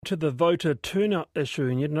to the voter turnout issue,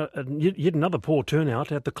 and yet another poor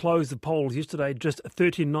turnout. At the close of polls yesterday, just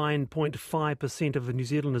 39.5% of the New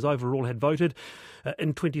Zealanders overall had voted.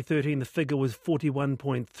 In 2013, the figure was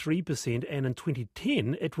 41.3%, and in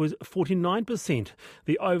 2010, it was 49%.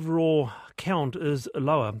 The overall count is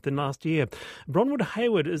lower than last year. Bronwyn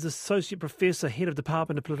Hayward is Associate Professor, Head of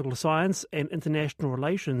Department of Political Science and International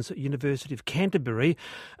Relations, University of Canterbury.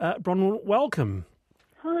 Bronwyn, welcome.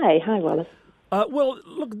 Hi, Wallace. Well,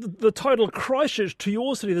 look, the total Christchurch, to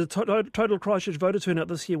your city, the total Christchurch voter turnout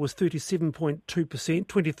this year was 37.2%.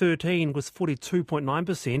 2013 was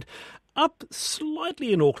 42.9%. Up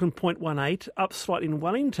slightly in Auckland, 0.18, up slightly in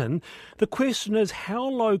Wellington. The question is, how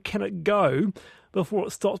low can it go before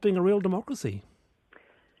it stops being a real democracy?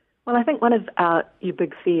 Well, I think one of your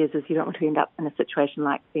big fears is you don't want to end up in a situation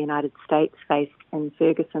like the United States faced in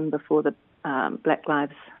Ferguson before the Black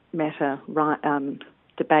Lives Matter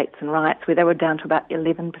debates and riots, where they were down to about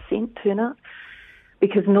 11% turnout,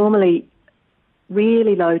 because normally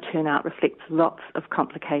really low turnout reflects lots of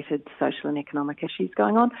complicated social and economic issues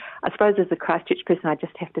going on. I suppose as a Christchurch person, I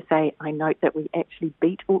just have to say I note that we actually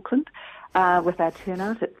beat Auckland with our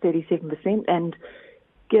turnout at 37%, and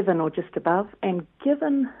given or just above, and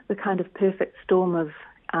given the kind of perfect storm of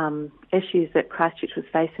issues that Christchurch was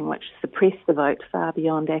facing, which suppressed the vote far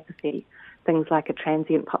beyond apathy, things like a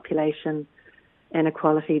transient population,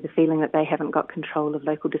 inequality, the feeling that they haven't got control of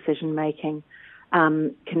local decision-making,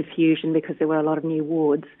 confusion because there were a lot of new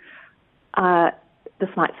wards. This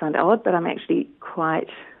might sound odd, but I'm actually quite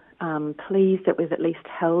pleased that we've at least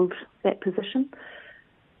held that position.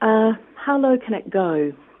 How low can it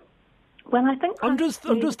go? Well, I think I'm just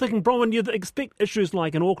thinking, Bronwyn, you'd expect issues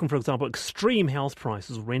like in Auckland, for example, extreme house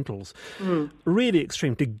prices, rentals, really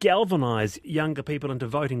extreme, to galvanise younger people into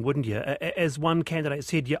voting, wouldn't you? As one candidate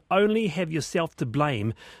said, you only have yourself to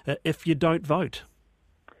blame if you don't vote.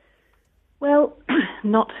 Well,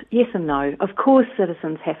 not yes and no. Of course,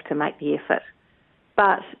 citizens have to make the effort,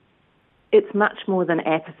 but it's much more than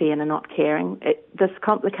apathy and a not caring. This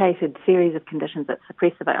complicated series of conditions that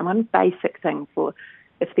suppress the vote. And one basic thing for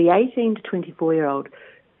if the 18 to 24-year-old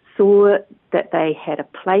saw that they had a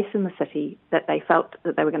place in the city, that they felt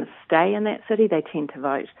that they were going to stay in that city, they tend to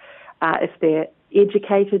vote. If they're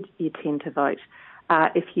educated, you tend to vote.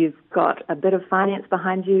 If you've got a bit of finance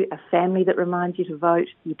behind you, a family that reminds you to vote,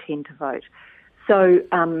 you tend to vote. So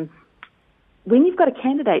when you've got a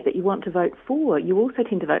candidate that you want to vote for, you also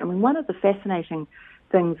tend to vote. I mean, one of the fascinating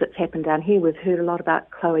things that's happened down here, we've heard a lot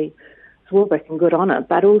about Chloe Swarbrick, and good on her,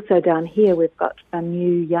 but also down here we've got a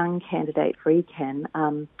new young candidate for ECAN,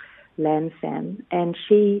 Lansam, and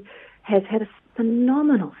she has had a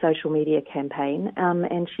phenomenal social media campaign,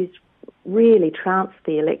 and she's really trounced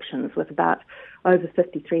the elections with about over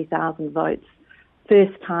 53,000 votes.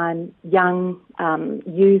 First time, young,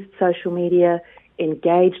 used social media,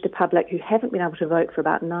 engaged a public who haven't been able to vote for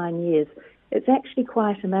about 9 years. It's actually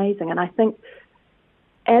quite amazing, and I think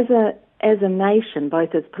as a nation,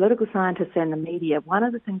 both as political scientists and the media, one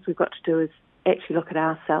of the things we've got to do is actually look at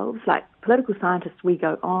ourselves. Like political scientists, we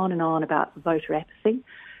go on and on about voter apathy,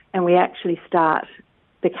 and we actually start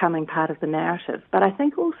becoming part of the narrative. But I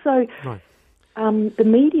think also the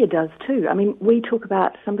media does too. I mean, we talk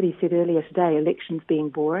about, somebody said earlier today, elections being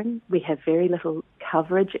boring. We have very little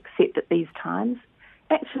coverage except at these times.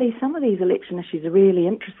 Actually, some of these election issues are really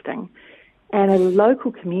interesting. And at a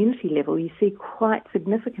local community level, you see quite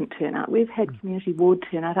significant turnout. We've had community ward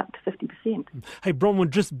turnout up to 50%. Hey, Bronwyn,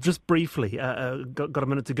 just briefly, got a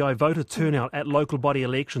minute to go. Voter turnout at local body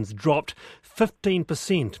elections dropped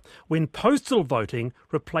 15% when postal voting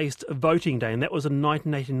replaced voting day, and that was in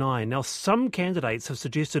 1989. Now, some candidates have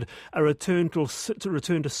suggested a return to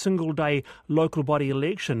single-day local body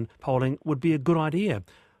election polling would be a good idea.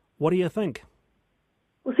 What do you think?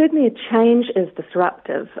 Well, certainly a change is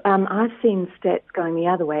disruptive. I've seen stats going the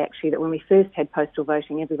other way, actually, that when we first had postal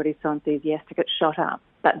voting, everybody's so enthusiastic it shot up,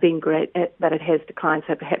 but it has declined,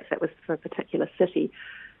 so perhaps that was for a particular city.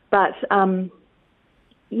 But,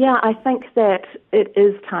 I think that it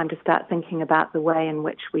is time to start thinking about the way in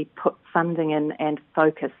which we put funding in and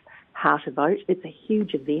focus how to vote. It's a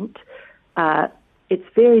huge event. It's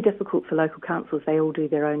very difficult for local councils. They all do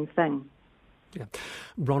their own thing. Yeah.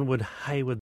 Bronwyn Hayward.